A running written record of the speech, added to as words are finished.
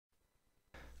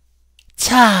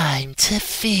Time to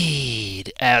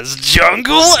feed as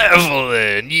Jungle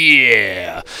Evelynn,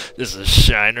 yeah! This is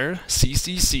Shiner,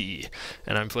 CCC,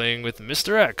 and I'm playing with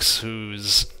Mr. X,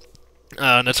 who's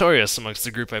notorious amongst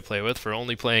the group I play with for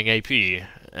only playing AP,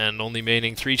 and only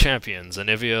maining 3 champions,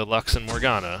 Anivia, Lux, and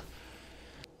Morgana.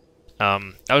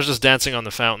 I was just dancing on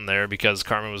the fountain there because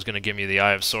Karma was going to give me the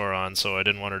Eye of Sauron, so I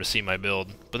didn't want her to see my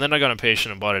build, but then I got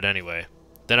impatient and bought it anyway.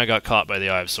 Then I got caught by the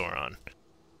Eye of Sauron.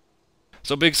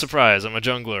 So big surprise, I'm a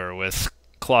jungler with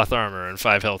cloth armor and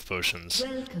 5 health potions.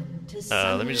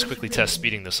 Let me just quickly test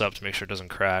speeding this up to make sure it doesn't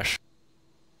crash.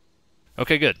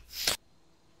 Okay, good.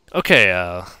 Okay,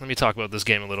 let me talk about this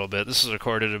game a little bit. This was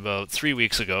recorded about 3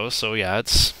 weeks ago, so yeah,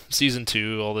 it's Season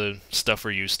 2, all the stuff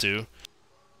we're used to.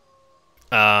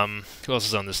 Who else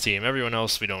is on this team? Everyone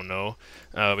else we don't know.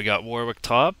 We got Warwick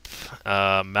top,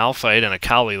 Malphite and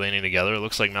Akali laning together. It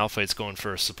looks like Malphite's going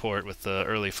for support with the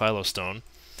early Philostone.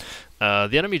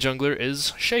 The enemy jungler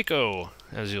is Shaco,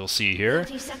 as you'll see here.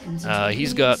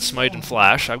 He's got Smite and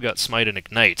Flash. I've got Smite and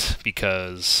Ignite,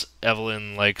 because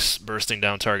Evelynn likes bursting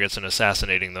down targets and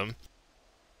assassinating them.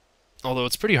 Although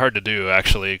it's pretty hard to do,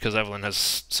 actually, because Evelynn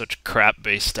has such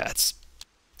crap-based stats.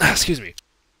 Excuse me.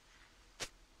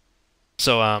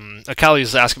 So,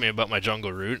 Akali's asking me about my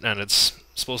jungle route, and it's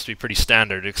supposed to be pretty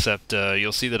standard, except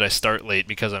you'll see that I start late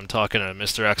because I'm talking to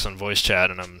Mr. X on voice chat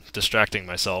and I'm distracting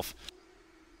myself.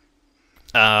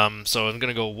 So I'm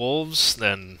gonna go Wolves,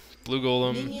 then Blue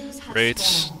Golem,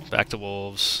 Wraiths, back to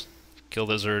Wolves, kill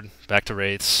Lizard, back to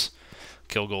Wraiths,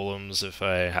 kill Golems if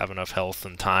I have enough health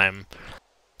and time.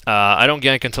 I don't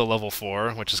gank until level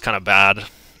 4, which is kind of bad,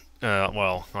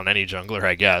 well, on any jungler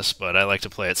I guess, but I like to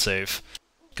play it safe.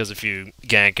 Because if you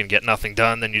gank and get nothing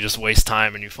done, then you just waste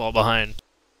time and you fall behind.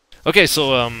 Okay,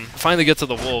 so finally get to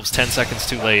the Wolves 10 seconds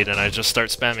too late, and I just start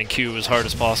spamming Q as hard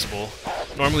as possible.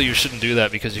 Normally you shouldn't do that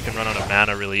because you can run out of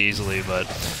mana really easily, but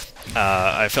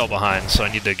I fell behind, so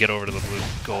I need to get over to the Blue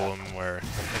Golem where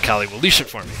Akali will leash it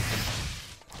for me.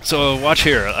 So watch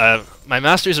here, my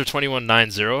masteries are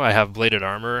 2190, I have bladed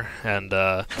armor, and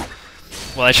well,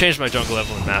 I changed my jungle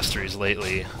Evelynn masteries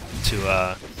lately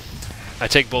to I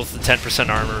take both the 10%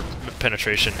 armor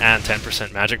penetration and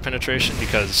 10% magic penetration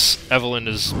because Evelynn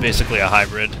is basically a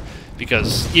hybrid.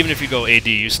 Because even if you go AD,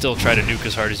 you still try to nuke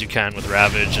as hard as you can with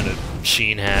Ravage and a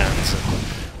Sheen Hands and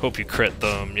hope you crit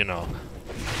them, you know.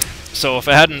 So if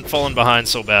I hadn't fallen behind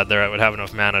so bad there, I would have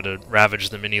enough mana to Ravage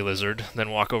the mini lizard,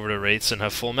 then walk over to Wraiths and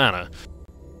have full mana.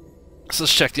 So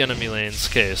let's check the enemy lanes.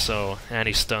 Okay, so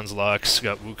Annie stuns Lux,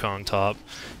 got Wukong top.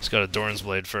 He's got a Doran's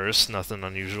Blade first, nothing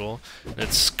unusual.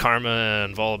 It's Karma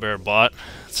and Volibear bot.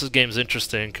 This game's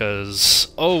interesting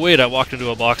because... Oh wait, I walked into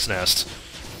a box nest.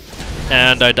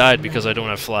 And I died because I don't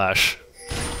have Flash.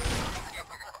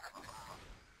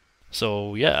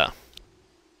 So yeah.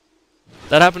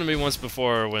 That happened to me once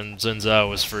before when Xin Zhao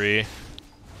was free.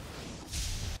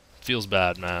 Feels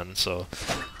bad, man, so...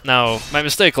 Now, my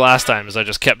mistake last time is I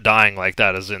just kept dying like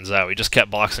that as Xin Zhao. He just kept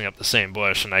boxing up the same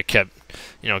bush, and I kept,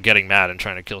 you know, getting mad and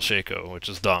trying to kill Shaco, which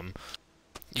is dumb.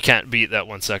 You can't beat that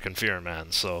 1 second fear,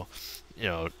 man, so... You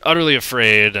know, utterly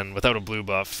afraid, and without a blue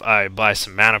buff, I buy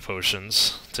some mana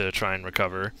potions to try and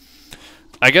recover.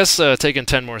 I guess taking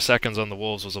 10 more seconds on the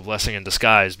Wolves was a blessing in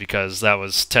disguise, because that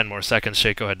was 10 more seconds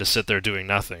Shaco had to sit there doing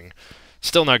nothing.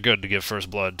 Still not good to give first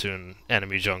blood to an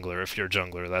enemy jungler if you're a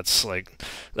jungler. That's like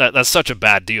that's such a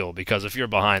bad deal because if you're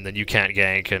behind then you can't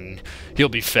gank and he'll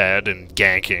be fed and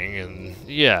ganking and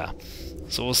yeah.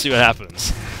 So we'll see what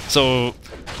happens. So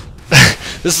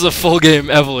this is a full game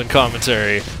Evelynn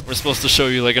commentary. We're supposed to show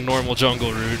you like a normal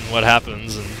jungle route and what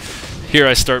happens, and here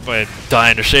I start by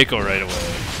dying to Shaco right away.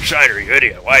 Shiner, you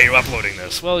idiot, why are you uploading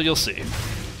this? Well, you'll see.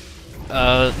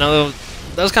 Now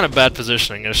that was kind of bad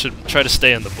positioning. I should try to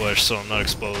stay in the bush so I'm not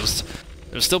exposed.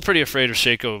 I'm still pretty afraid of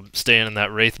Shaco staying in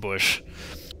that Wraith bush.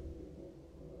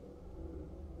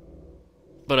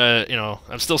 But, you know,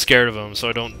 I'm still scared of him, so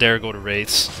I don't dare go to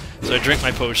Wraiths. So I drink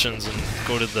my potions and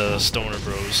go to the Stoner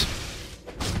Bros.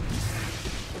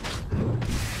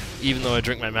 Even though I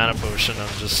drink my mana potion,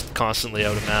 I'm just constantly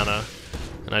out of mana.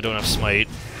 And I don't have Smite.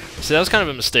 See, that was kind of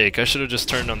a mistake. I should have just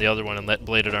turned on the other one and let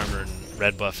Bladed Armor and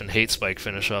Red Buff and Hate Spike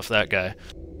finish off that guy.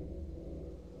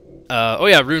 Oh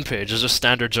yeah, Rune Page is just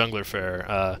standard jungler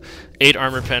fare. 8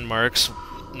 armor pen marks.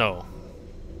 No.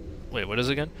 Wait, what is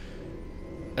it again?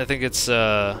 I think it's,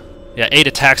 yeah, 8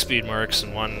 attack speed marks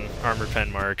and 1 armor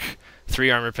pen mark. 3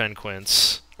 armor pen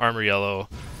quints. Armor yellow.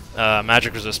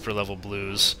 Magic resist per level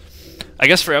blues. I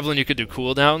guess for Evelynn you could do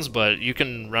cooldowns, but you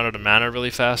can run out of mana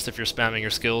really fast if you're spamming your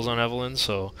skills on Evelynn,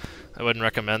 so I wouldn't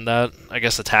recommend that. I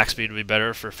guess attack speed would be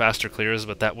better for faster clears,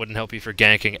 but that wouldn't help you for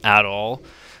ganking at all.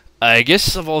 I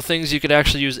guess of all things, you could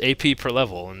actually use AP per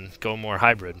level and go more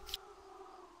hybrid.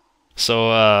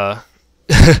 So, I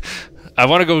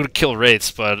want to go kill Wraiths,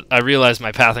 but I realized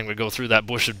my pathing would go through that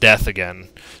bush of death again.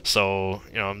 So,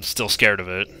 you know, I'm still scared of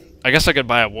it. I guess I could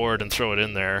buy a ward and throw it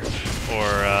in there.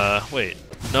 Or, wait.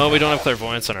 No, we don't have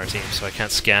Clairvoyance on our team, so I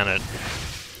can't scan it.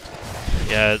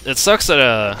 Yeah, it sucks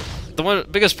that, the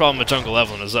biggest problem with Jungle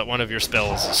Evelynn is that one of your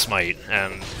spells is Smite,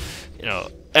 and, you know,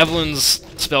 Evelynn's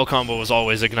spell combo was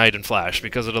always Ignite and Flash,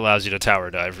 because it allows you to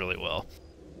tower dive really well.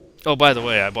 Oh, by the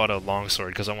way, I bought a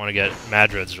longsword because I want to get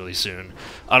Madreds really soon.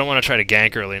 I don't want to try to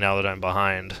gank early now that I'm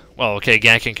behind. Well, okay,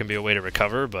 ganking can be a way to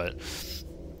recover, but,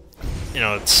 you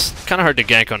know, it's kind of hard to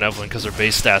gank on Evelynn because her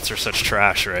base stats are such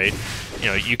trash, right? You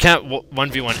know, you can't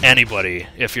 1v1 anybody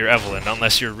if you're Evelynn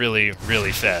unless you're really,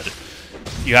 really fed.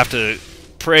 You have to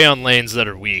prey on lanes that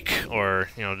are weak, or,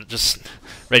 you know, just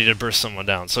ready to burst someone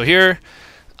down. So here,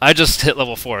 I just hit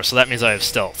level 4, so that means I have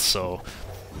stealth, so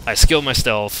I skill my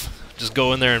stealth, just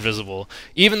go in there invisible.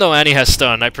 Even though Annie has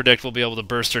stun, I predict we'll be able to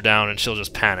burst her down and she'll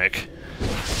just panic.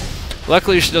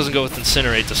 Luckily she doesn't go with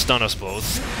Incinerate to stun us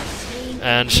both,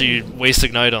 and she wastes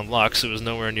Ignite on Lux, who was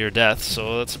nowhere near death,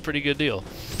 so that's a pretty good deal.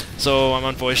 So I'm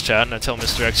on voice chat and I tell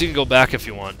Mr. X, you can go back if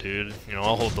you want, dude. You know,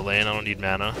 I'll hold the lane, I don't need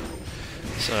mana.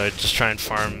 So I just try and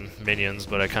farm minions,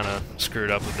 but I kind of screwed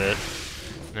up a bit.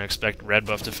 And I expect red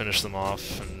buff to finish them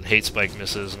off, and hate spike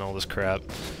misses and all this crap.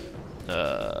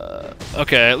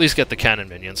 Okay, I at least get the cannon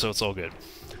minion, so it's all good.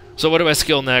 So what do I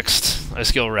skill next? I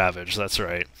skill Ravage, that's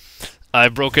right.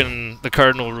 I've broken the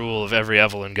cardinal rule of every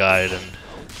Evelynn guide, and,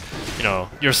 you know,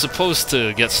 you're supposed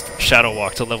to get Shadow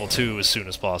Walk to level 2 as soon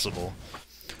as possible.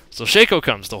 So Shaco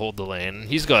comes to hold the lane.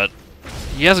 He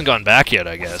hasn't gone back yet,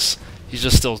 I guess. He's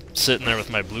just still sitting there with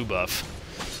my blue buff.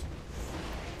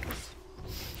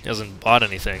 He hasn't bought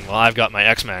anything. Well, I've got my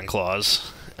X-Man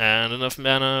claws and enough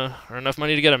mana, or enough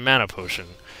money to get a mana potion.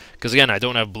 Because again, I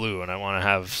don't have blue, and I want to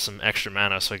have some extra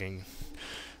mana so I can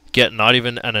get not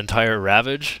even an entire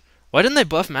Ravage. Why didn't they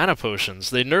buff mana potions?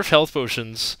 They nerf health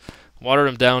potions, water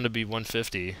them down to be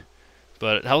 150.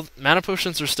 But mana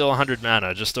potions are still 100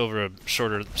 mana, just over a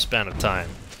shorter span of time.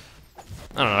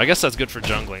 I don't know, I guess that's good for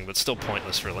jungling, but still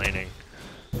pointless for laning.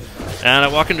 And I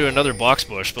walk into another box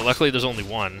bush, but luckily there's only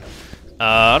one.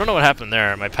 I don't know what happened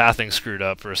there, my pathing screwed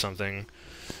up or something.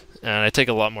 And I take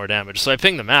a lot more damage. So I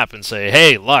ping the map and say,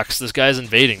 hey, Lux, this guy's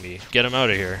invading me. Get him out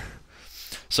of here.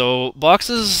 So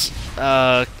boxes,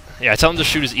 yeah, I tell him to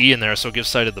shoot his E in there so it gives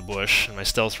sight of the bush, and my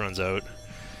stealth runs out.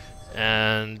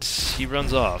 And he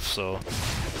runs off, so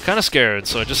I'm kind of scared,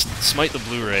 so I just smite the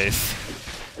blue wraith.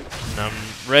 And I'm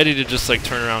ready to just like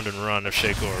turn around and run if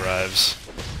Shaco arrives.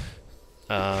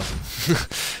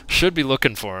 Should be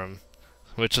looking for him,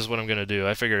 which is what I'm gonna do.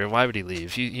 I figure, why would he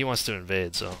leave? He wants to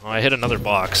invade, so I hit another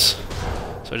box.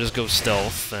 So I just go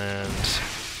stealth, and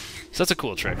so that's a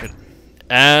cool trick.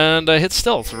 And I hit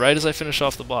stealth right as I finish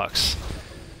off the box.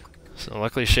 So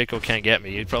luckily Shaco can't get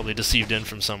me. He probably deceived in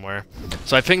from somewhere.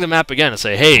 So I ping the map again and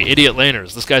say, hey, idiot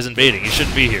laners, this guy's invading. He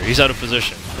shouldn't be here. He's out of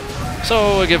position.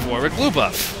 So I give Warwick blue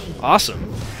buff.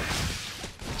 Awesome.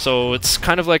 So it's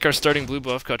kind of like our starting blue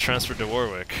buff got transferred to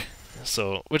Warwick.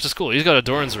 So, which is cool. He's got a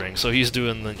Doran's ring, so he's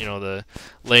doing the, you know, the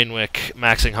Lane Wick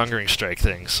maxing Hungering Strike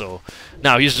thing. So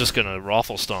now he's just gonna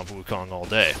Raffle Stomp Wukong all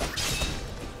day.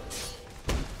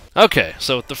 Okay,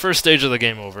 so with the first stage of the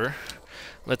game over,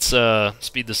 let's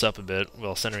speed this up a bit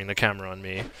while centering the camera on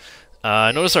me.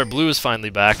 I notice our blue is finally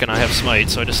back, and I have Smite,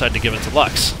 so I decided to give it to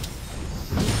Lux.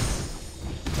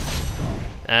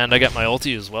 And I got my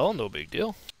ulti as well, no big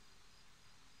deal.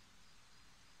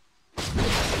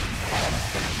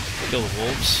 Kill the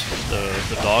wolves,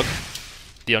 the dog,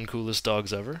 the uncoolest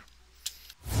dogs ever.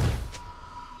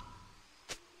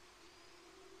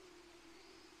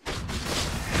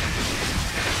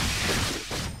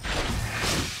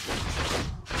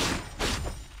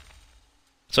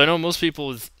 So I know most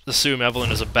people assume Evelynn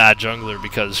is a bad jungler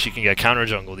because she can get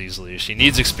counter-jungled easily. She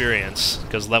needs experience,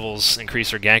 because levels increase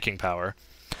her ganking power.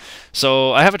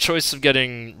 So I have a choice of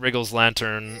getting Wriggle's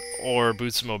Lantern or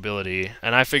Boots of Mobility,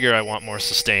 and I figure I want more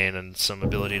sustain and some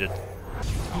ability to...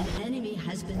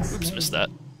 Oops, missed that.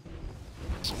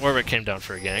 So Warwick came down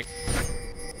for a gank.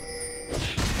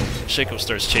 Shaco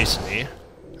starts chasing me.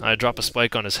 I drop a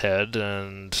spike on his head,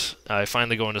 and I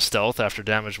finally go into stealth after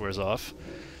damage wears off.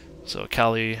 So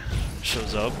Akali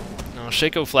shows up. Now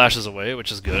Shaco flashes away,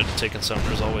 which is good. Taking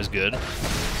summoner is always good.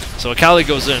 So Akali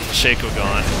goes in, Shaco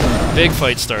gone. Big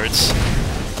fight starts.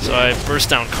 So I burst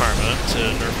down Karma to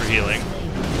nerf her healing.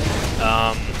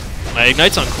 My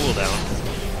Ignite's on cooldown.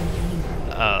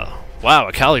 Wow,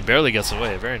 Akali barely gets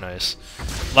away. Very nice.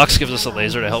 Lux gives us a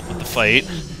laser to help with the fight.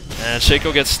 And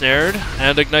Shaco gets snared,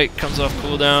 and Ignite comes off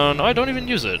cooldown. Oh, I don't even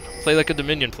use it. Play like a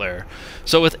Dominion player.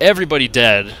 So with everybody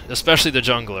dead, especially the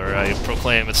jungler, I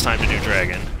proclaim it's time to do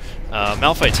Dragon.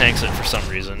 Malphite tanks it for some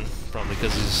reason, probably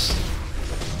because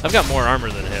I've got more armor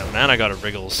than him, and I got a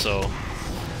Wriggles, so...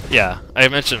 Yeah, I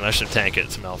mentioned I should tank it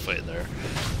to Malphite there.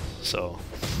 So,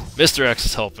 Mr. X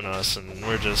is helping us, and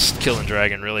we're just killing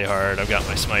Dragon really hard. I've got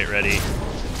my Smite ready.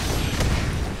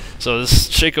 So this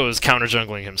Shaco is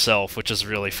counter-jungling himself, which is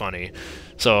really funny.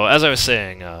 So, as I was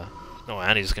saying, oh,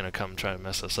 Annie's gonna come try to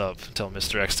mess us up, tell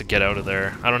Mr. X to get out of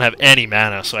there. I don't have any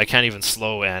mana, so I can't even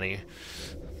slow Annie.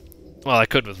 Well, I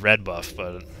could with red buff,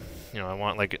 but, you know, I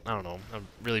want, like, I don't know, a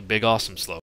really big, awesome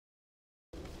slow.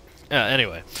 Yeah,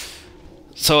 anyway.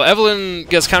 So Evelynn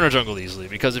gets counter-jungled easily,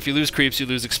 because if you lose creeps, you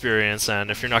lose experience,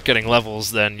 and if you're not getting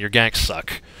levels, then your ganks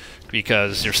suck,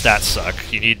 because your stats suck.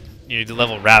 You need to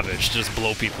level Ravage to just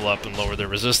blow people up and lower their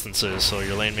resistances so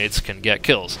your lane mates can get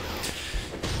kills.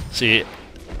 See,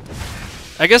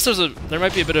 I guess there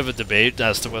might be a bit of a debate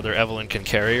as to whether Evelynn can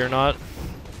carry or not.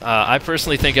 I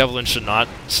personally think Evelynn should not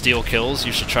steal kills.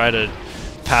 You should try to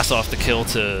pass off the kill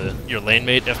to your lane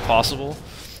mate if possible.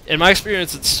 In my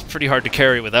experience, it's pretty hard to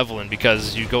carry with Evelynn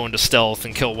because you go into stealth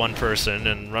and kill one person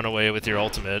and run away with your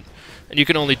ultimate, and you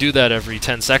can only do that every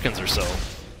 10 seconds or so.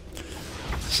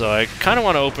 So I kind of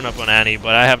want to open up on Annie,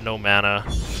 but I have no mana,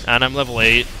 and I'm level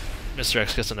 8. Mr.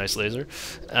 X gets a nice laser.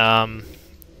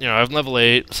 You know, I'm level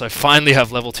 8, so I finally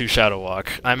have level 2 Shadow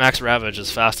Walk. I max Ravage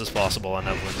as fast as possible on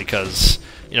Evelynn because,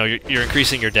 you know, you're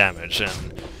increasing your damage, and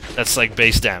that's like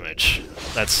base damage.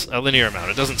 That's a linear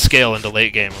amount. It doesn't scale into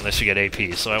late game unless you get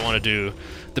AP, so I want to do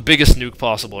the biggest nuke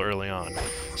possible early on.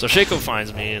 So Shaco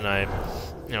finds me, and I,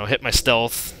 you know, hit my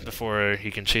stealth before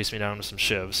he can chase me down with some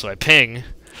shivs. So I ping.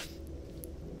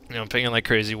 You know, I'm pinging like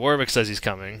crazy. Warwick says he's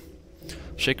coming.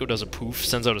 Shaco does a poof,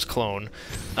 sends out his clone.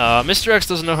 Mr. X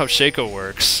doesn't know how Shaco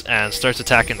works, and starts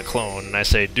attacking the clone, and I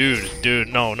say, dude,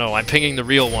 no, I'm pinging the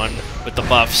real one with the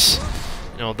buffs.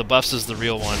 You know, the buffs is the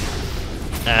real one.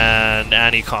 And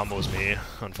Annie combos me,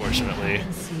 unfortunately.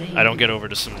 I don't get over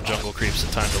to some jungle creeps in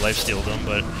time to lifesteal them,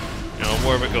 but, you know,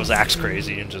 Warwick goes axe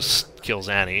crazy and just kills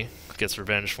Annie. Gets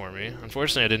revenge for me.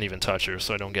 Unfortunately, I didn't even touch her,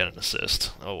 so I don't get an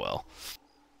assist. Oh well.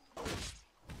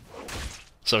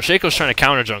 So Shaco's trying to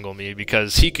counter jungle me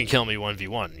because he can kill me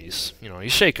 1v1. He's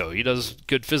Shaco. He does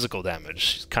good physical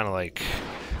damage. He's kind of like,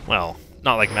 well,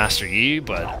 not like Master Yi,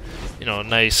 but, you know,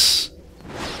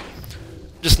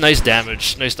 just nice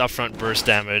damage, nice upfront burst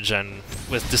damage, and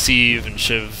with Deceive and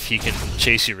Shiv, he can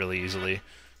chase you really easily.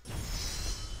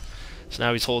 So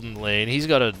now he's holding the lane. He's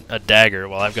got a dagger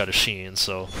while I've got a Sheen,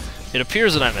 so it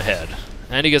appears that I'm ahead.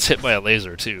 And he gets hit by a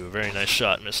laser too. Very nice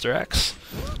shot, Mr. X.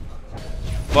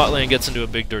 Bot lane gets into a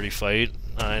big dirty fight.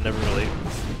 I never really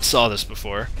saw this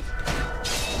before.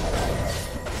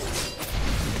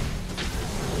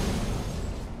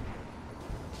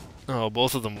 Oh,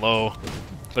 both of them low.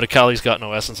 But Akali's got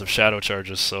no Essence of Shadow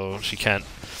charges, so she can't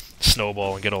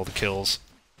snowball and get all the kills.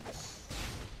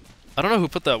 I don't know who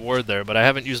put that ward there, but I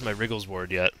haven't used my Wriggles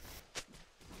ward yet.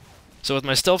 So with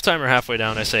my stealth timer halfway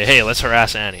down, I say, hey, let's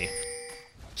harass Annie.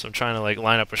 So I'm trying to like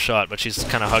line up a shot, but she's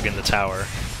kind of hugging the tower.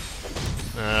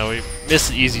 We missed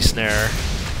the easy snare.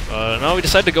 No, we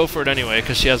decided to go for it anyway,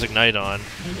 because she has Ignite on.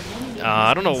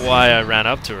 I don't know why I ran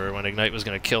up to her when Ignite was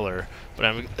going to kill her, but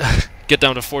I'm get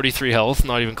down to 43 health,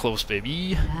 not even close,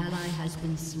 baby.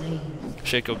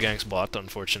 Shaco ganks bot,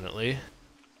 unfortunately.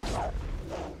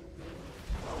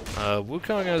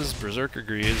 Wukong has Berserker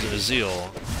Greaves and a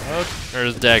Zeal. Or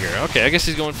his Dagger. Okay, I guess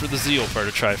he's going for the Zeal part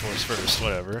of Triforce first,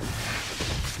 whatever.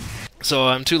 So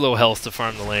I'm too low health to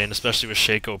farm the lane, especially with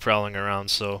Shaco prowling around,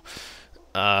 so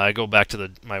I go back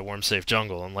to my warm-safe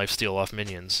jungle and lifesteal off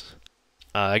minions.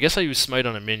 I guess I use Smite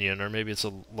on a minion, or maybe it's a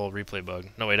low replay bug.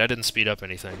 No, wait, I didn't speed up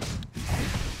anything.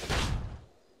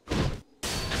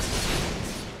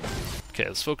 Okay,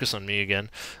 let's focus on me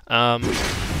again.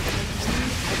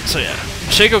 So yeah,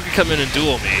 Shaco can come in and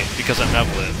duel me because I'm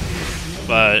Evelynn,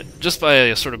 but just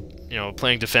by sort of, you know,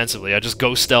 playing defensively, I just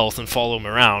go stealth and follow him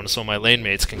around so my lane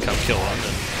mates can come kill him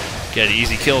and get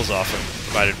easy kills off him,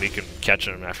 provided we can catch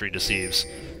him after he deceives.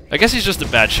 I guess he's just a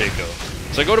bad Shaco.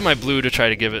 So I go to my blue to try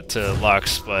to give it to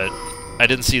Lux, but I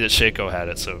didn't see that Shaco had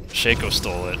it, so Shaco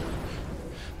stole it.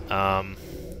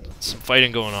 Some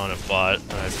fighting going on at bot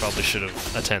I probably should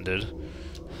have attended.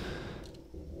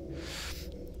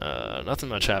 Nothing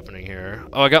much happening here.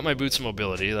 Oh, I got my boots of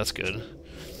mobility, that's good.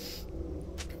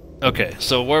 Okay,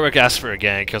 so Warwick asked for a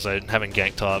gank because I haven't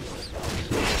ganked top.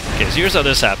 Okay, so here's how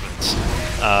this happens.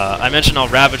 I mentioned I'll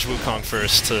Ravage Wukong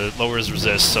first to lower his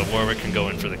resist so Warwick can go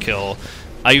in for the kill.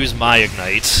 I use my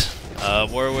Ignite.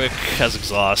 Warwick has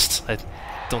Exhaust.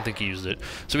 don't think he used it.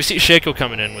 So we see Shaco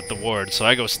coming in with the ward, so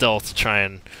I go stealth to try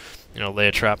and, you know, lay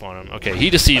a trap on him. Okay, he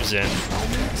deceives in,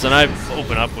 so then I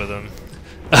open up with him.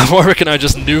 Warwick and I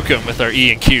just nuke him with our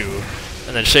E and Q,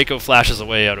 and then Shaco flashes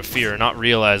away out of fear, not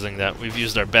realizing that we've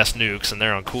used our best nukes and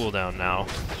they're on cooldown now.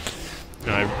 You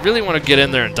know, I really want to get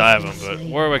in there and dive him, but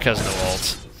Warwick has no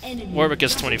ult. Warwick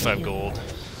gets 25 gold.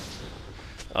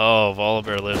 Oh,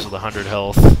 Volibear lives with 100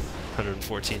 health,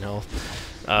 114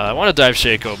 health. I want to dive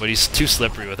Shaco, but he's too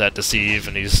slippery with that deceive,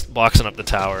 and he's boxing up the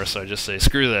tower, so I just say,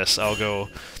 screw this, I'll go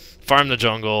farm the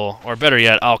jungle, or better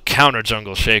yet, I'll counter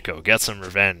jungle Shaco, get some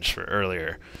revenge for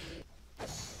earlier.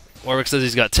 Warwick says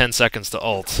he's got 10 seconds to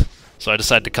ult, so I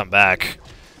decide to come back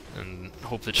and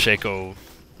hope that Shaco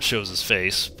shows his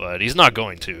face, but he's not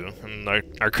going to. And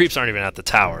our creeps aren't even at the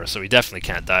tower, so he definitely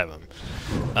can't dive him.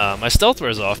 My stealth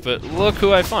wears off, but look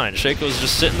who I find. Shaco's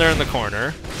just sitting there in the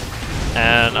corner,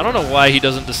 and I don't know why he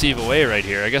doesn't deceive away right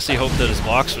here. I guess he hoped that his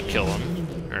box would kill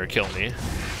him, or kill me.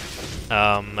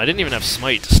 I didn't even have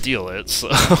smite to steal it, so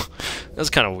that's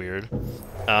kind of weird.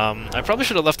 I probably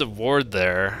should have left a ward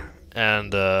there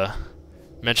and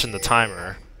mentioned the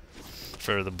timer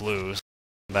for the blues.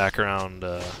 Back around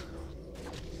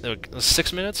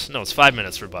 6 minutes? No, it's 5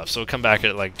 minutes for buff, so we'll come back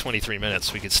at like 23 minutes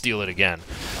so we could steal it again.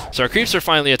 So our creeps are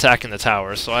finally attacking the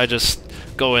tower, so I just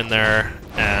go in there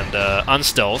and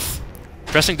unstealth.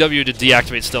 Pressing W to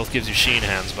deactivate stealth gives you Sheen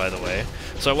Hands, by the way.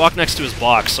 So I walk next to his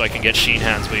box so I can get Sheen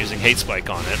Hands by using Hate Spike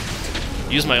on it.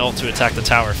 Use my ult to attack the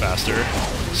tower faster.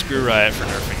 Screw Riot for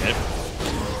nerfing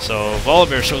it. So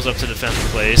Volibear shows up to defend the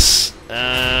place,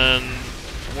 and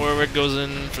Warwick goes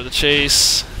in for the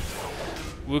chase.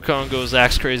 Wukong goes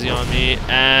axe crazy on me,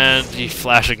 and he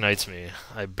flash ignites me.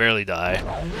 I barely die,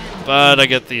 but I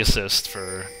get the assist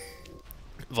for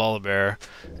Volibear,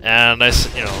 and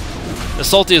you know, as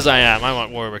salty as I am, I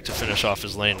want Warwick to finish off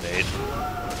his lane mate,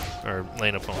 or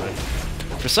lane opponent.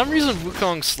 For some reason,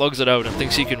 Wukong slugs it out and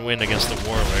thinks he can win against the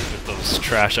Warwick with those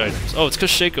trash items. Oh, it's because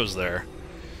Shaco's there.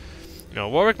 You know,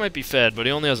 Warwick might be fed, but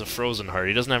he only has a frozen heart.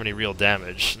 He doesn't have any real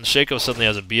damage. And Shaco suddenly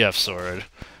has a BF sword.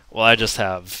 Well, I just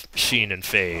have Sheen and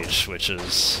Phage, which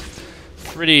is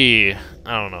pretty, I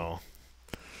don't know,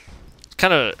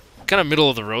 kind of middle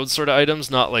of the road sort of items,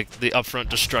 not like the upfront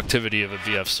destructivity of a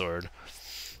BF sword.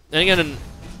 And again,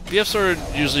 BF sword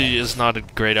usually is not a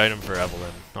great item for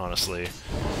Evelynn, honestly.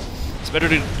 It's better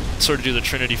to sort of do the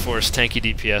Trinity Force tanky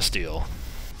DPS deal.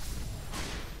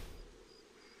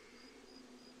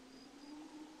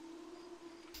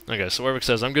 Okay, so Warwick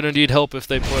says, I'm gonna need help if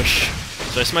they push.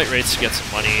 So I smite rates to get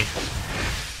some money.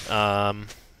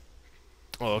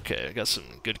 Oh, okay, I got some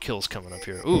good kills coming up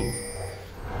here. Ooh.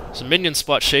 Some minions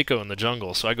spot Shaco in the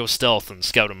jungle, so I go stealth and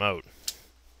scout him out.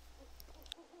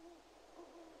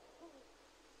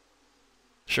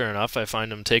 Sure enough, I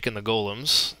find him taking the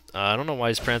golems. I don't know why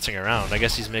he's prancing around. I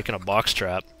guess he's making a box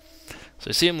trap. So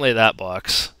I see him lay that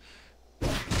box.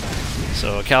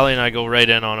 So Callie and I go right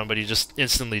in on him, but he just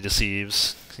instantly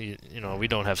deceives. You know, we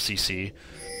don't have CC.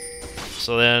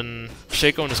 So then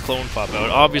Shaco and his clone pop out.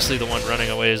 Obviously the one running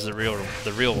away is the real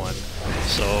one.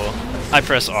 So I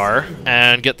press R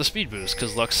and get the speed boost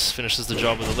because Lux finishes the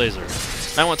job with a laser.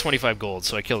 I want 25 gold,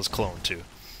 so I kill his clone too.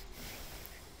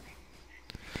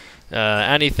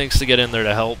 Annie thinks to get in there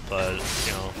to help, but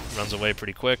you know, runs away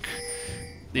pretty quick,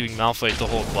 leaving Malphite to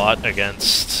hold bot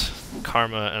against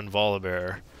Karma and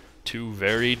Volibear. Two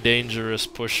very dangerous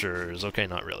pushers. Okay,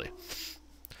 not really.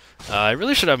 I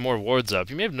really should have more wards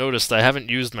up. You may have noticed I haven't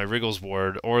used my Wriggles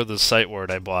ward or the Sight ward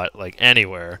I bought, like,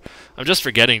 anywhere. I'm just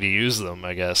forgetting to use them,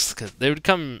 I guess. 'Cause they would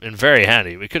come in very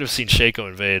handy. We could have seen Shaco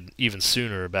invade even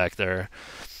sooner back there.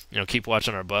 You know, keep watch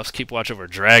on our buffs, keep watch over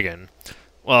Dragon.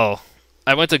 Well,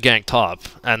 I went to gank top,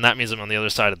 and that means I'm on the other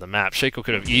side of the map. Shaco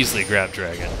could have easily grabbed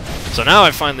Dragon. So now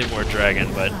I finally ward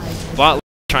Dragon, but bot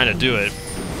trying to do it.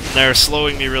 They're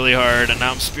slowing me really hard, and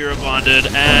now I'm Spirit Bonded,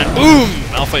 and boom!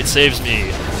 Malphite saves me.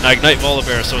 I ignite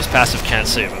Volibear so his passive can't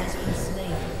save him.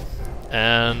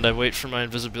 And I wait for my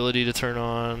invisibility to turn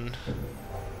on.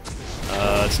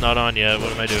 It's not on yet.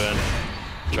 What am I doing?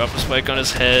 Drop a spike on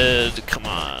his head. Come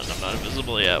on, I'm not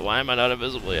invisible yet. Why am I not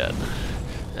invisible yet?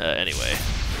 Anyway.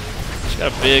 Just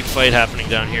got a big fight happening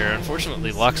down here.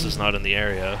 Unfortunately, Lux is not in the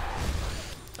area.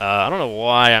 I don't know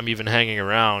why I'm even hanging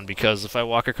around, because if I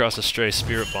walk across a stray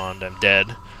Spirit Bond, I'm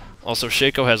dead. Also,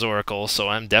 Shaco has Oracle, so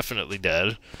I'm definitely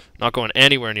dead. Not going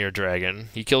anywhere near Dragon.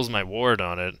 He kills my ward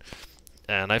on it,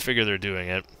 and I figure they're doing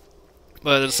it.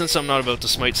 But since I'm not about to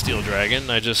smite steal Dragon,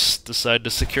 I just decide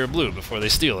to secure blue before they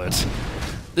steal it.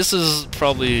 This is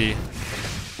probably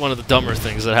one of the dumber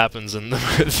things that happens in the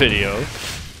video.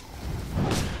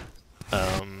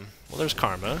 Well, there's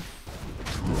Karma.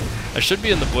 I should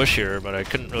be in the bush here, but I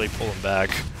couldn't really pull him back.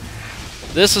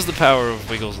 This is the power of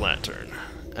Wiggle's Lantern.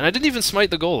 And I didn't even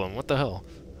smite the golem, what the hell?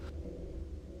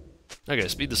 Okay,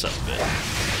 speed this up a bit.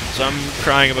 So I'm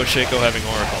crying about Shaco having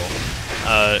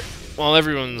Oracle. While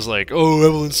everyone's like, oh,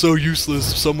 Evelynn's so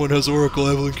useless, if someone has Oracle,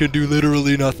 Evelynn can do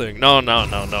literally nothing. No,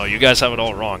 you guys have it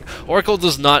all wrong. Oracle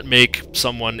does not make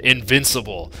someone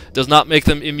invincible. Does not make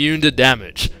them immune to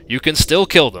damage. You can still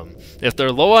kill them. If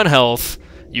they're low on health,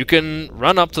 you can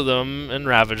run up to them and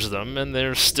ravage them, and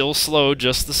they're still slow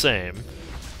just the same.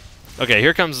 Okay,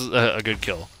 here comes a good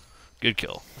kill. Good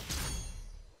kill.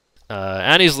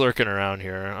 Annie's lurking around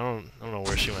here. I don't know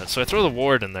where she went. So I throw the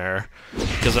ward in there,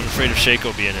 because I'm afraid of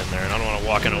Shaco being in there, and I don't want to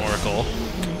walk into Oracle.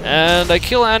 And I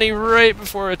kill Annie right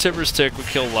before a Tibbers Tick would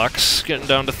kill Lux, getting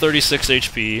down to 36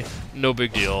 HP. No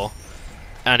big deal.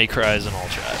 Annie cries in all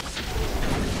chat.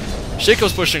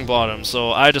 Shaco's pushing bottom,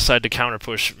 so I decide to counter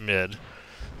push mid.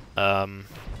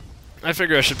 I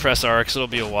figure I should press R, because it'll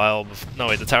be a while. No,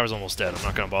 wait, the tower's almost dead. I'm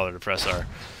not going to bother to press R.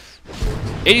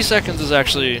 80 seconds is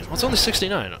actually... well, it's only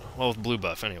 69. Well, with blue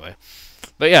buff, anyway.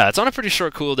 But yeah, it's on a pretty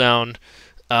short cooldown.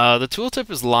 The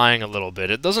tooltip is lying a little bit.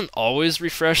 It doesn't always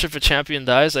refresh if a champion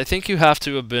dies. I think you have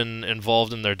to have been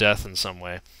involved in their death in some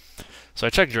way. So I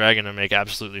checked Dragon to make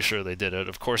absolutely sure they did it.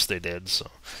 Of course they did,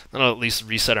 so then I'll at least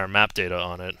reset our map data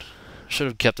on it. Should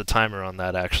have kept a timer on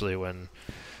that, actually, when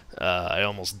I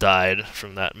almost died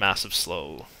from that massive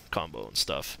slow combo and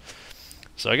stuff.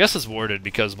 So I guess it's warded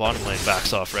because bottom lane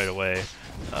backs off right away.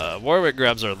 Warwick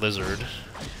grabs our Lizard.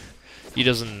 He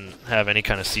doesn't have any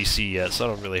kind of CC yet, so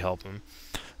that'll really help him.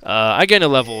 I gain a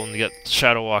level and get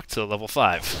Shadow Walk to level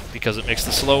 5, because it makes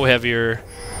the slow heavier.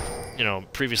 You know,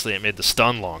 previously it made the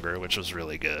stun longer, which was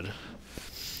really good.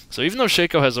 So even though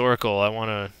Shaco has Oracle, I want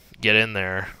to get in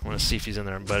there. I want to see if he's in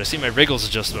there, but I see my Wriggles is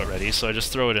just about ready, so I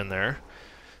just throw it in there.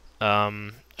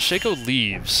 Shaco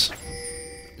leaves.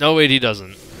 No, wait, he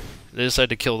doesn't. They decide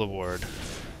to kill the ward.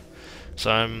 So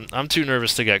I'm too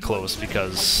nervous to get close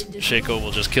because Shaco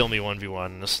will just kill me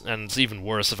 1v1, and it's even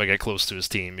worse if I get close to his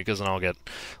team because then I'll get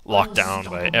locked down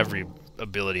by every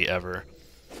ability ever.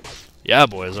 Yeah,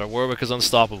 boys, our Warwick is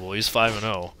unstoppable. He's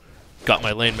 5-0. Got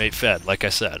my lane mate fed, like I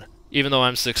said. Even though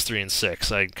I'm 6-3 and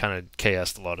 6, I kind of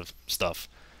KS'd a lot of stuff.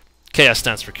 KS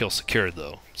stands for kill secured,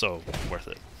 though, so worth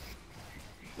it.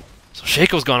 So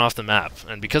Shaco's gone off the map,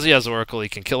 and because he has Oracle, he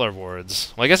can kill our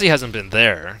wards. Well, I guess he hasn't been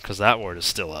there, because that ward is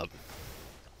still up.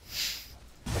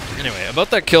 Anyway, about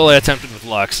that kill I attempted with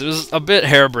Lux, it was a bit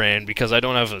harebrained because I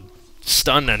don't have a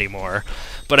stun anymore,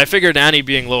 but I figured Annie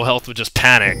being low health would just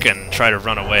panic and try to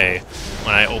run away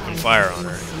when I open fire on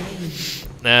her.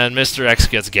 And Mr. X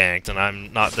gets ganked, and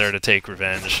I'm not there to take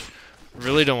revenge.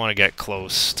 Really don't want to get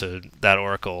close to that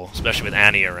Oracle, especially with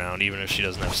Annie around, even if she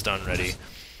doesn't have stun ready.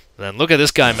 Then look at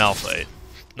this guy Malphite.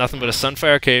 Nothing but a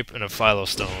Sunfire Cape and a Philo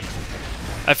Stone.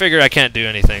 I figured I can't do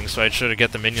anything, so I should have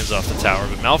get the minions off the tower,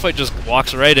 but Malphite just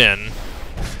walks right in.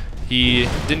 He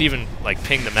didn't even, like,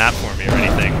 ping the map for me or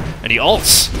anything, and he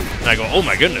ults! And I go, oh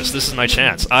my goodness, this is my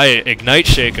chance. I ignite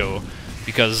Shaco,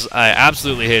 because I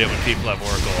absolutely hate it when people have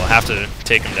Oracle. I'll have to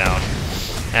take him down.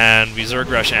 And we Zerg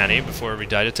rush Annie before we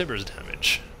die to Tibbers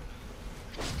damage.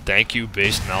 Thank you,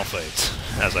 based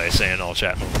Malphite, as I say in all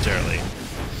chat momentarily.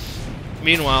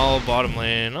 Meanwhile, bottom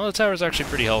lane, oh, the tower's actually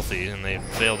pretty healthy, and they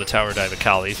failed to tower dive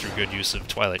Akali through good use of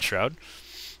Twilight Shroud.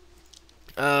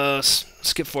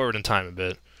 Skip forward in time a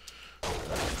bit.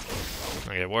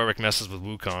 Okay, Warwick messes with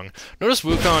Wukong. Notice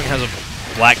Wukong has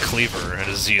a Black Cleaver and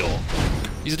a Zeal.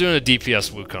 He's doing a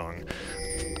DPS Wukong.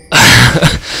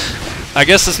 I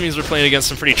guess this means we're playing against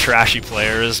some pretty trashy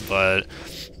players, but,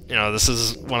 you know, this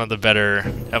is one of the better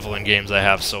Evelynn games I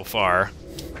have so far.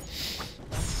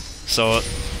 So,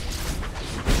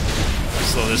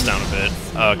 slow this down a bit.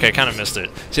 Okay, kind of missed it.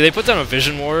 See, they put down a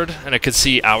vision ward, and I could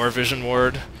see our vision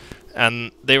ward,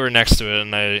 and they were next to it,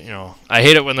 and I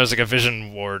hate it when there's like a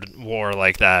vision ward war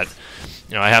like that.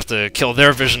 You know, I have to kill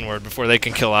their vision ward before they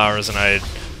can kill ours, and I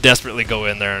desperately go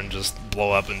in there and just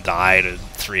blow up and die to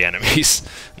 3 enemies.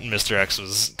 And Mr. X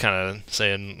was kind of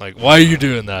saying, like, why are you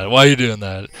doing that? Why are you doing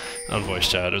that? On voice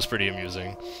chat. It was pretty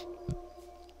amusing.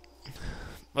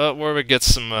 But Warwick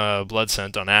gets some blood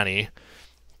scent on Annie.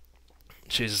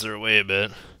 Chases her away a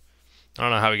bit. I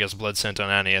don't know how he gets blood scent on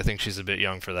Annie. I think she's a bit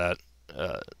young for that.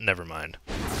 Never mind.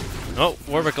 Oh,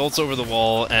 Warwick ults over the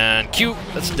wall, and cute!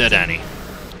 That's dead Annie.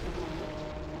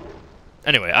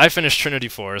 Anyway, I finished Trinity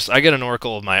Force. I get an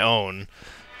Oracle of my own,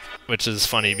 which is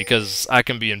funny because I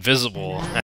can be invisible.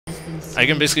 And I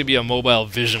can basically be a mobile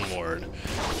vision ward,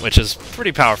 which is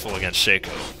pretty powerful against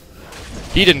Shaco.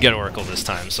 He didn't get Oracle this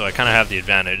time, so I kind of have the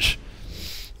advantage.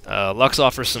 Lux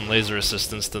offers some laser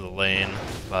assistance to the lane,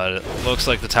 but it looks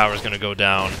like the tower's going to go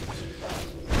down.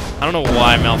 I don't know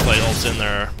why Malphite ults in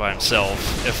there by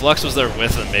himself. If Lux was there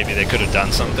with him, maybe they could have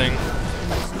done something.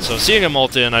 So seeing him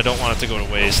ult in, I don't want it to go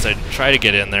to waste. I try to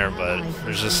get in there, but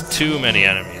there's just too many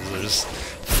enemies. There's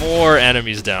 4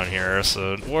 enemies down here,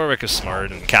 so Warwick is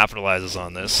smart and capitalizes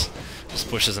on this. Just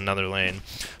pushes another lane.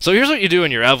 So here's what you do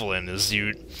in your Evelynn, is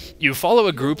you follow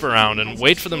a group around and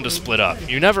wait for them to split up.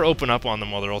 You never open up on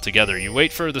them while they're all together. You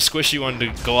wait for the squishy one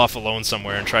to go off alone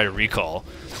somewhere and try to recall.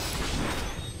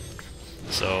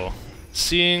 So,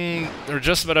 seeing they're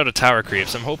just about out of tower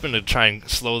creeps, I'm hoping to try and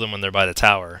slow them when they're by the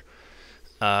tower.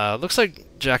 Looks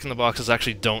like Jack-in-the-Boxes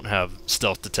actually don't have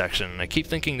stealth detection, and I keep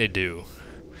thinking they do.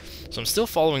 So I'm still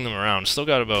following them around, still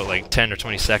got about like 10 or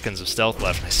 20 seconds of stealth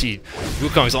left. I see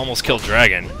Wukong's almost killed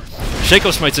Dragon.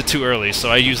 Shaco smites it too early, so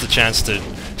I use the chance to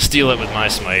steal it with my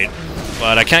smite.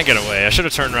 But I can't get away. I should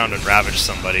have turned around and ravaged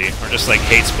somebody, or just like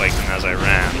hate spiked them as I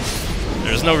ran.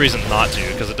 There's no reason not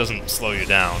to, because it doesn't slow you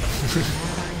down,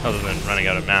 other than running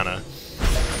out of mana.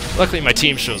 Luckily my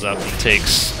team shows up and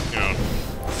takes, you know,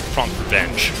 prompt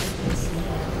revenge.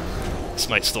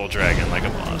 Smite stole Dragon like a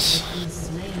boss.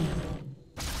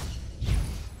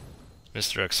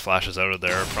 Mr. X flashes out of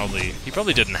there. He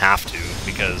probably didn't have to,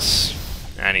 because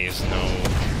Annie's no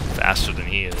faster than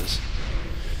he is.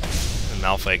 And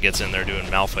Malphite gets in there doing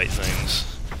Malphite things.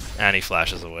 Annie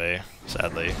flashes away,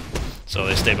 sadly. So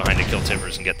they stay behind to kill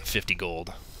Timbers and get the 50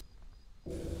 gold.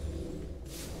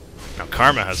 Now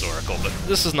Karma has Oracle, but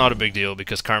this is not a big deal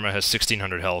because Karma has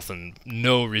 1600 health and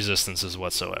no resistances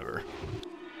whatsoever.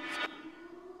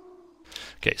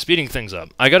 Okay, speeding things up.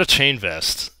 I got a Chain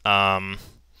Vest.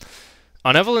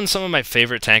 On Evelynn, some of my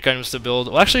favorite tank items to build...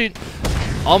 Well, actually,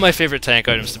 all my favorite tank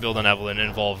items to build on Evelynn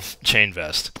involve Chain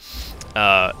Vest.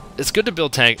 It's good to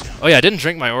build tank... Oh yeah, I didn't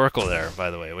drink my Oracle there, by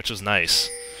the way, which was nice.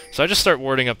 So I just start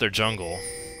warding up their jungle.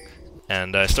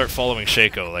 And I start following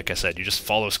Shaco, like I said. You just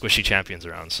follow squishy champions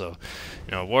around. So,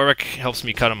 you know, Warwick helps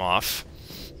me cut him off.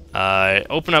 I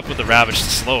open up with the Ravage to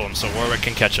slow him, so Warwick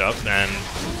can catch up and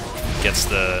gets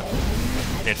the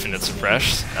infinite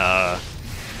suppress.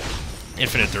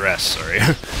 Infinite duress, sorry.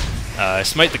 I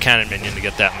smite the cannon minion to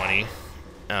get that money.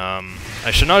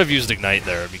 I should not have used Ignite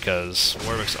there because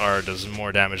Warwick's R does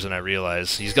more damage than I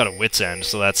realized. He's got a Wit's End,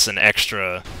 so that's an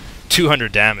extra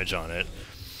 200 damage on it.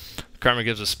 Karma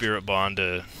gives a Spirit Bond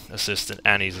to assist in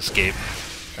Annie's escape.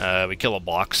 We kill a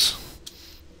box.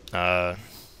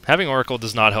 Having Oracle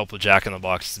does not help with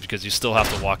Jack-in-the-Box because you still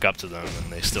have to walk up to them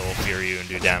and they still fear you and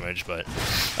do damage, but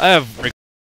I have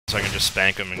so I can just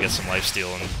spank them and get some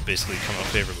lifesteal and basically come out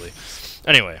favorably.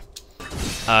 Anyway,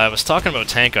 I was talking about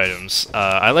tank items.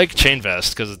 I like Chain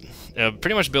Vest because it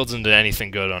pretty much builds into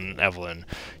anything good on Evelynn.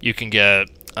 You can get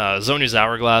Zonya's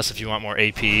Hourglass if you want more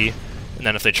AP, and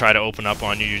then if they try to open up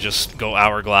on you, you just go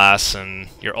Hourglass and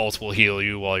your ult will heal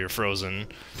you while you're frozen.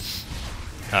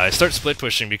 I start split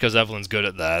pushing because Evelynn's good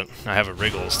at that. I have a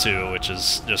Wriggles too, which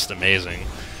is just amazing.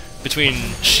 Between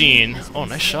Sheen... Oh,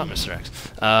 nice shot, Mr. X.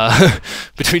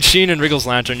 Between Sheen and Wriggles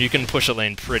Lantern, you can push a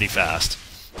lane pretty fast.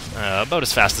 About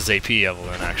as fast as AP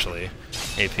Evelynn, actually.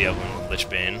 AP Evelynn with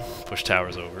Lichbane. Push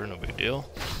towers over, no big deal.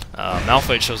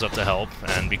 Malphite shows up to help,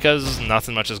 and because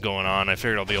nothing much is going on, I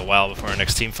figured it'll be a while before our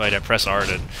next team fight. I press R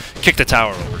to kick the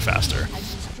tower over faster.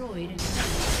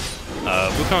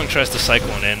 Wukong tries to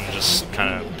cycle in and just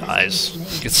kind of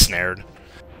dies. Gets snared.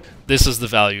 This is the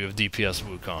value of DPS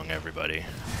Wukong, everybody.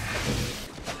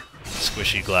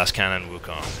 Squishy glass cannon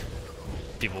Wukong.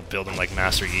 People build him like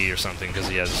Master Yi or something because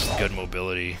he has good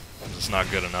mobility. It's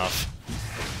not good enough.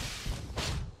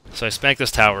 So I spank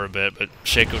this tower a bit, but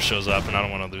Shaco shows up and I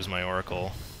don't want to lose my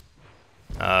Oracle.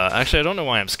 Actually, I don't know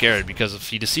why I'm scared, because if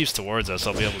he deceives towards us,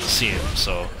 I'll be able to see him,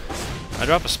 so I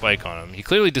drop a spike on him. He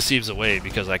clearly deceives away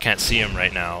because I can't see him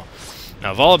right now.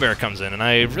 Now Volibear comes in, and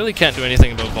I really can't do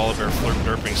anything about Volibear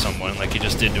flirt-derping someone like he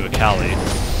just did to Akali.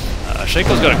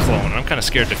 Shaco's got a clone, and I'm kind of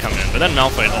scared to come in, but then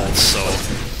Malphite ults,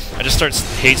 so I just start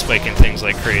hate spiking things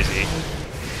like crazy.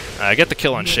 I get the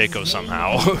kill on Shaco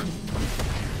somehow.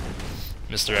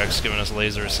 Mr. X giving us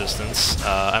laser assistance.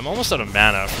 I'm almost out of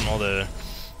mana from all the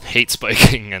hate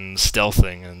spiking and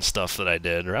stealthing and stuff that I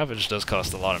did. Ravage does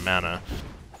cost a lot of mana.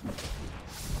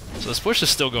 So this push is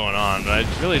still going on, but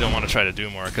I really don't want to try to do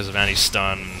more because of Annie's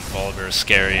stun. Volibear is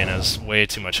scary and has way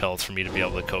too much health for me to be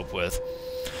able to cope with.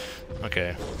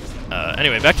 Okay.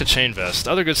 Anyway, back to Chain Vest.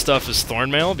 Other good stuff is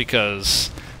Thornmail, because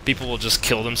people will just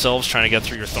kill themselves trying to get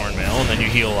through your Thornmail, and then you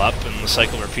heal up, and the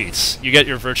cycle repeats. You get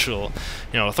your virtual...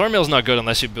 You know, Thornmail's not good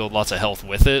unless you build lots of health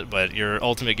with it, but your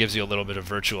ultimate gives you a little bit of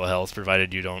virtual health,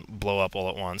 provided you don't blow up all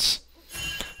at once.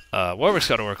 Warwick's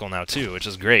got Oracle now too, which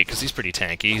is great because he's pretty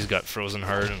tanky. He's got Frozen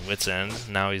Heart and Wit's End.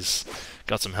 Now he's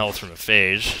got some health from a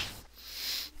Phage.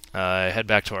 I head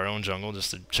back to our own jungle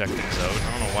just to check things out.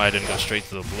 I don't know why I didn't go straight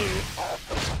to the blue.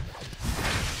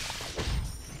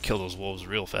 Kill those wolves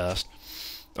real fast.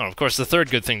 Oh, of course, the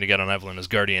third good thing to get on Evelynn is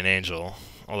Guardian Angel,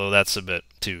 although that's a bit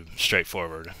too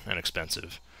straightforward and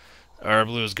expensive. Our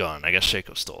blue is gone. I guess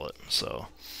Shaco stole it, so...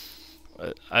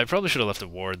 I probably should have left a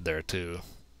ward there, too.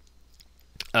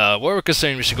 Warwick is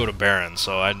saying we should go to Baron,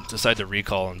 so I decided to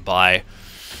recall and buy.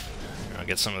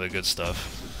 Get some of the good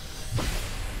stuff.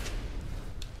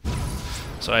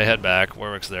 So I head back.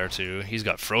 Warwick's there too. He's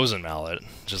got Frozen Mallet,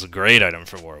 which is a great item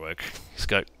for Warwick. He's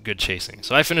got good chasing.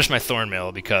 So I finished my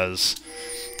Thornmail because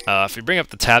if we bring up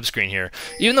the tab screen here,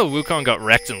 even though Wukong got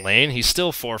wrecked in lane, he's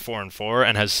still 4-4-4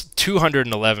 and has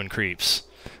 211 creeps,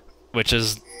 which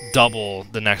is double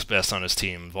the next best on his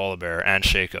team, Volibear and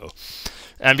Shaco.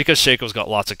 And because Shaco's got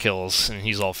lots of kills, and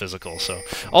he's all physical, so...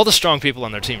 All the strong people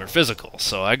on their team are physical,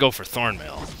 so I go for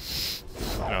Thornmail.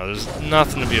 You know, there's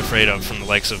nothing to be afraid of from the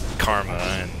likes of Karma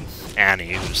and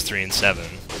Annie, who's 3 and 7.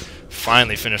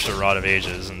 Finally finished her Rod of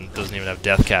Ages, and doesn't even have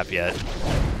Death Cap yet.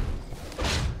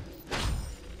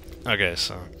 Okay,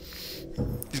 so...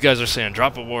 These guys are saying,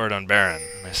 drop a ward on Baron.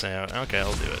 And I say, okay,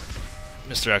 I'll do it.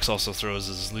 Mr. X also throws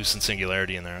his Lucent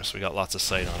Singularity in there, so we got lots of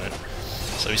sight on it.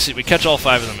 So we catch all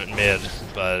 5 of them at mid,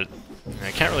 but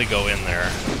I can't really go in there.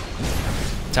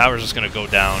 The tower's just going to go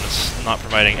down. It's not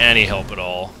providing any help at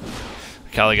all.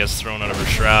 Callie gets thrown out of her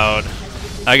shroud.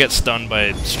 I get stunned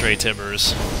by stray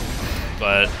Tibbers,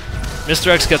 but Mr.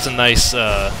 X gets a nice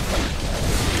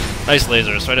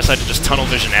laser, so I decide to just tunnel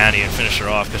vision Annie and finish her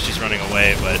off because she's running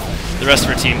away, but the rest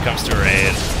of her team comes to her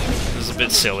aid. It was a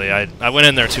bit silly. I went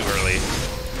in there too early.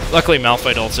 Luckily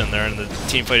Malphite ult's in there and the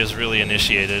team fight is really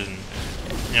initiated, and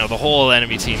you know, the whole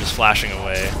enemy team is flashing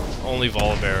away. Only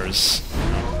Volibear is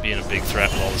being a big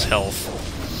threat with all his health.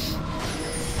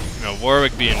 You know,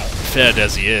 Warwick being fed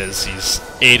as he is, he's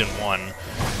 8 and 1.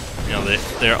 You know,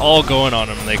 they're all going on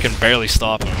him and they can barely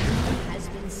stop him.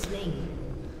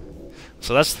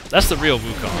 So that's the real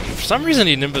Wukong. For some reason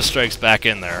he Nimbus Strikes back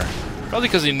in there. Probably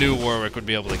because he knew Warwick would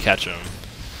be able to catch him.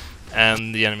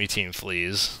 And the enemy team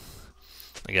flees.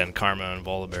 Again, Karma and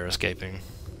Volibear escaping.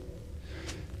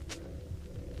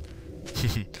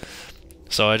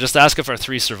 So I just ask if our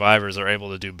 3 survivors are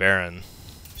able to do Baron,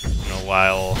 you know,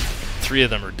 while 3 of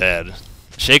them are dead.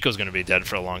 Shaco's going to be dead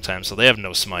for a long time, so they have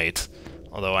no smite,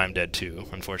 although I'm dead too,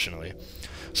 unfortunately.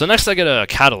 So next I get a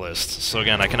Catalyst, so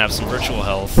again I can have some virtual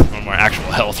health, or more actual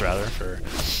health rather, for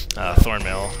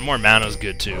Thornmail. More mana is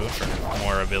good too, for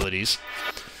more abilities.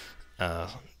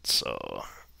 So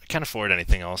I can't afford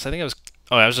anything else. I think I was...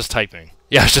 Oh, I was just typing.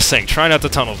 Yeah, I was just saying, try not to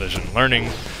tunnel vision, learning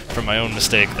from my own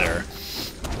mistake there.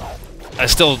 I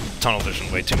still tunnel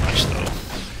vision way too much, though.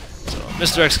 So,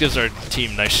 Mr. X gives our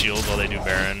team nice shield while they do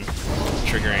Baron,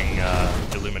 triggering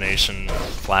Illumination,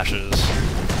 flashes.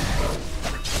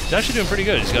 He's actually doing pretty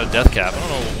good. He's got a Death Cap. I don't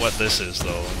know what this is,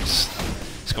 though.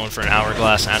 He's going for an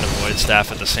Hourglass and a Void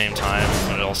Staff at the same time,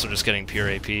 but also just getting pure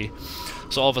AP.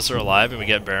 So all of us are alive, and we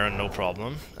get Baron, no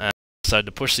problem. And decide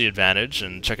to push the advantage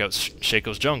and check out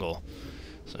Shaco's jungle.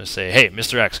 So I say, hey,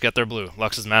 Mr. X, get their blue.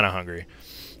 Lux is mana hungry.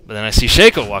 But then I see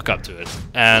Shaco walk up to it.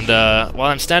 And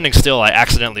while I'm standing still, I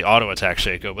accidentally auto-attack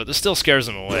Shaco, but this still scares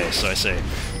him away. So I say,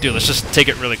 dude, let's just take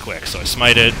it really quick. So I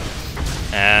smite it,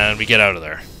 and we get out of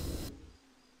there.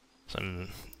 So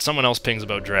someone else pings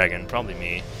about Dragon, probably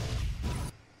me.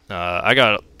 I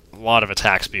got a lot of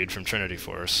attack speed from Trinity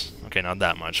Force. Okay, not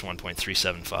that much,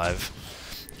 1.375.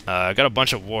 I got a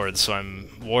bunch of wards, so I'm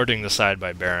warding the side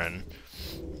by Baron.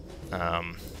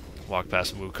 Walk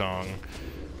past Wukong.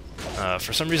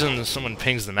 For some reason, someone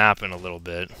pings the map in a little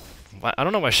bit. I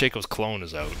don't know why Shaco's clone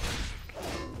is out.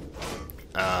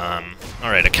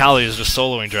 Alright, Akali is just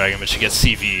soloing Dragon, but she gets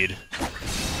CV'd.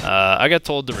 I got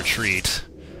told to retreat,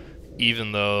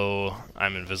 even though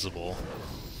I'm invisible.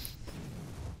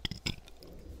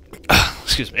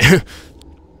 Excuse me.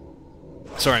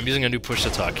 Sorry, I'm using a new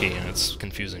push-to-talk key, and it's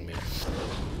confusing me.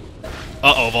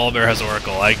 Uh-oh, Volibear has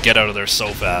Oracle. I get out of there so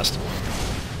fast.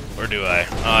 Or do I?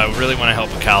 I really want to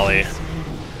help Akali.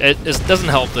 It doesn't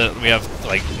help that we have,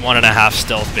 like, 1.5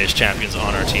 stealth-based champions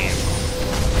on our team.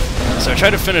 So I try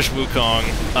to finish Wukong.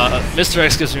 Mr.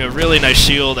 X gives me a really nice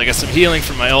shield. I get some healing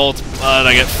from my ult, but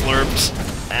I get flurped.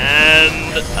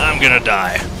 And I'm gonna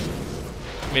die.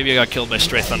 Maybe I got killed by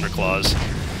stray Thunderclaws.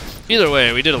 Either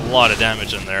way, we did a lot of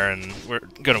damage in there, and we're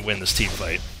gonna win this team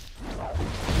fight.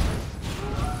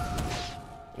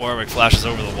 Warwick flashes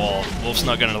over the wall. Wolf's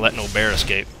not gonna let no bear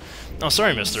escape. Oh,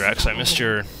 sorry, Mr. X. I missed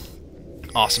your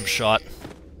awesome shot.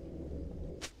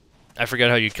 I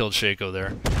forget how you killed Shaco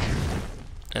there.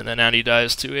 And then Annie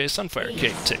dies to a Sunfire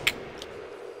Cake tick.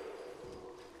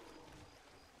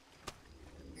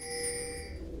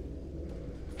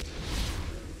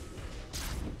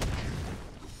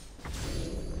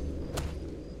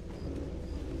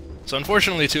 So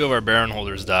unfortunately 2 of our Baron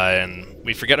holders die, and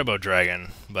we forget about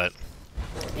Dragon, but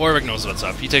Warwick knows what's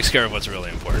up. He takes care of what's really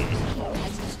important.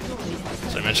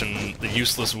 So I mentioned the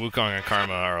useless Wukong and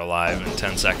Karma are alive in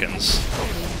 10 seconds.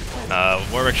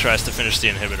 Warwick tries to finish the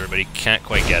inhibitor, but he can't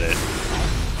quite get it.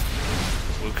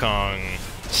 Wukong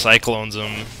cyclones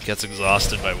him, gets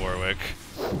exhausted by Warwick.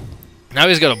 Now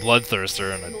he's got a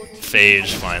Bloodthirster and a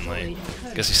Phage, finally.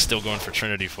 Guess he's still going for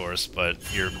Trinity Force, but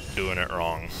you're doing it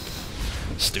wrong.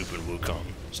 Stupid Wukong.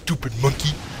 Stupid monkey!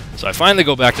 So I finally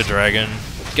go back to Dragon,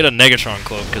 get a Negatron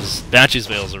Cloak, because Banshee's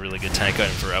Veil is a really good tank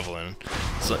item for Evelynn.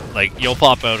 So, like, you'll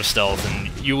pop out of stealth, and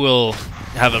you will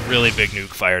have a really big nuke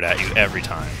fired at you every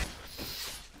time.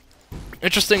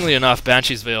 Interestingly enough,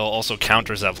 Banshee's Veil also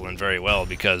counters Evelynn very well,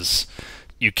 because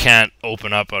you can't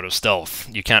open up out of stealth.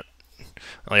 You can't...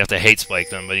 Well, you have to hate spike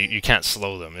them, but you can't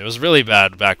slow them. It was really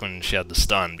bad back when she had the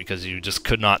stun, because you just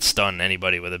could not stun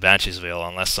anybody with a Banshee's Veil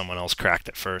unless someone else cracked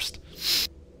it first.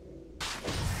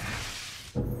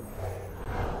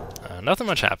 Nothing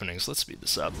much happening, so let's speed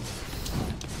this up.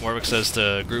 Warwick says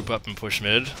to group up and push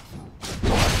mid,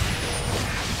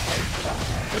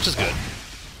 which is good.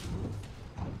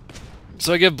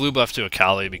 So I give blue buff to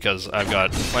Akali because I've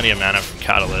got plenty of mana from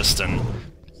Catalyst, and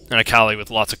Akali with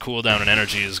lots of cooldown and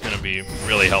energy is going to be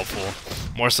really helpful.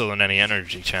 More so than any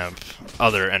energy champ,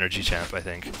 other energy champ, I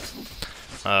think.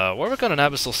 Warwick got an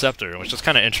Abyssal Scepter, which is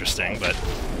kind of interesting, but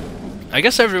I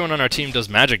guess everyone on our team does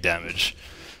magic damage,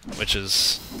 which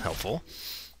is helpful.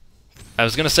 I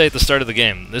was going to say at the start of the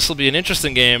game, this will be an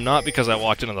interesting game, not because I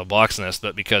walked into the box nest,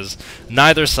 but because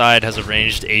neither side has a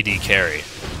ranged AD carry.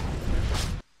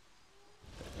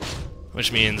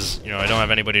 Which means, you know, I don't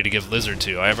have anybody to give Lizard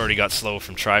to. I've already got slow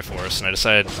from Triforce, and I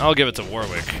decided I'll give it to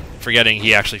Warwick, forgetting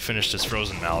he actually finished his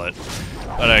Frozen Mallet.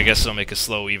 But I guess it'll make his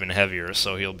slow even heavier,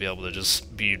 so he'll be able to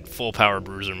just be full power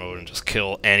Bruiser mode and just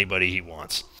kill anybody he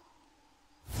wants.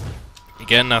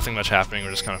 Again, nothing much happening,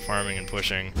 we're just kind of farming and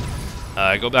pushing.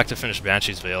 I go back to finish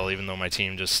Banshee's Veil, even though my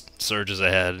team just surges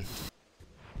ahead.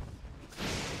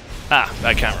 Ah,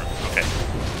 bad camera. Okay.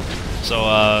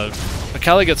 So,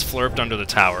 Akali gets flurped under the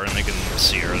tower, and they can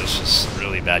see her. This is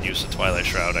really bad use of Twilight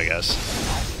Shroud, I guess.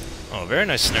 Oh, very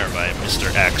nice snare by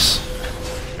Mr. X.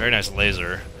 Very nice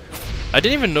laser. I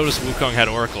didn't even notice Wukong had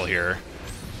Oracle here,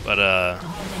 but,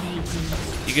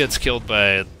 he gets killed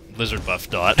by Lizard buff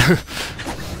Dot.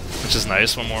 Which is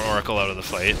nice, one more Oracle out of the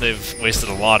fight. They've wasted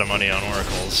a lot of money on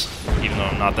Oracles. Even though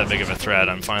I'm not that big of a threat,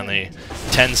 I'm finally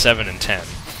 10, 7, and 10.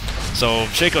 So,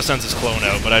 Shaco sends his clone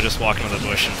out, but I just walk into the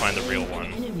bush and find the real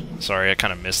one. Sorry, I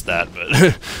kind of missed that, but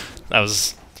that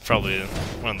was probably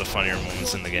one of the funnier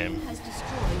moments in the game.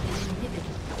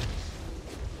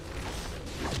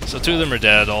 So 2 of them are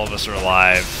dead, all of us are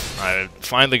alive. I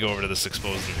finally go over to this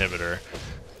exposed inhibitor.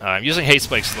 I'm using Hate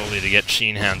Spike slowly to get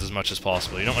Sheen Hands as much as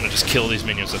possible. You don't want to just kill these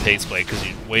minions with Hate Spike because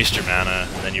you waste your mana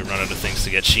and then you run out of things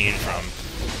to get Sheen from.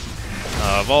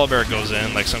 Volibear goes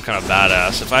in like some kind of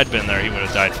badass. If I'd been there, he would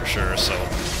have died for sure. So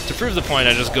to prove the point,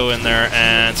 I just go in there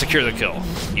and secure the kill.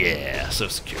 Yeah, so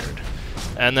secured.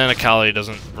 And then Akali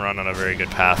doesn't run on a very good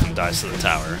path and dies to the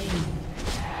tower.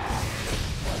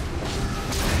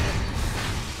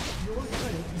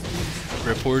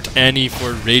 Report Annie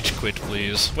for rage quit,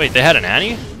 please. Wait, they had an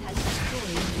Annie?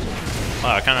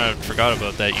 Wow, I kind of forgot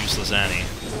about that useless Annie.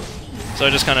 So I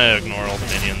just kind of ignore all the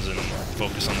minions and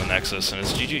focus on the Nexus, and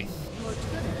it's GG.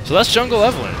 So that's Jungle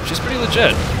Evelynn. She's pretty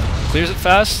legit. Clears it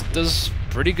fast, does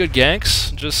pretty good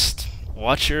ganks. Just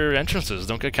watch your entrances,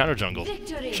 don't get counter jungled.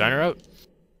 Shine her out.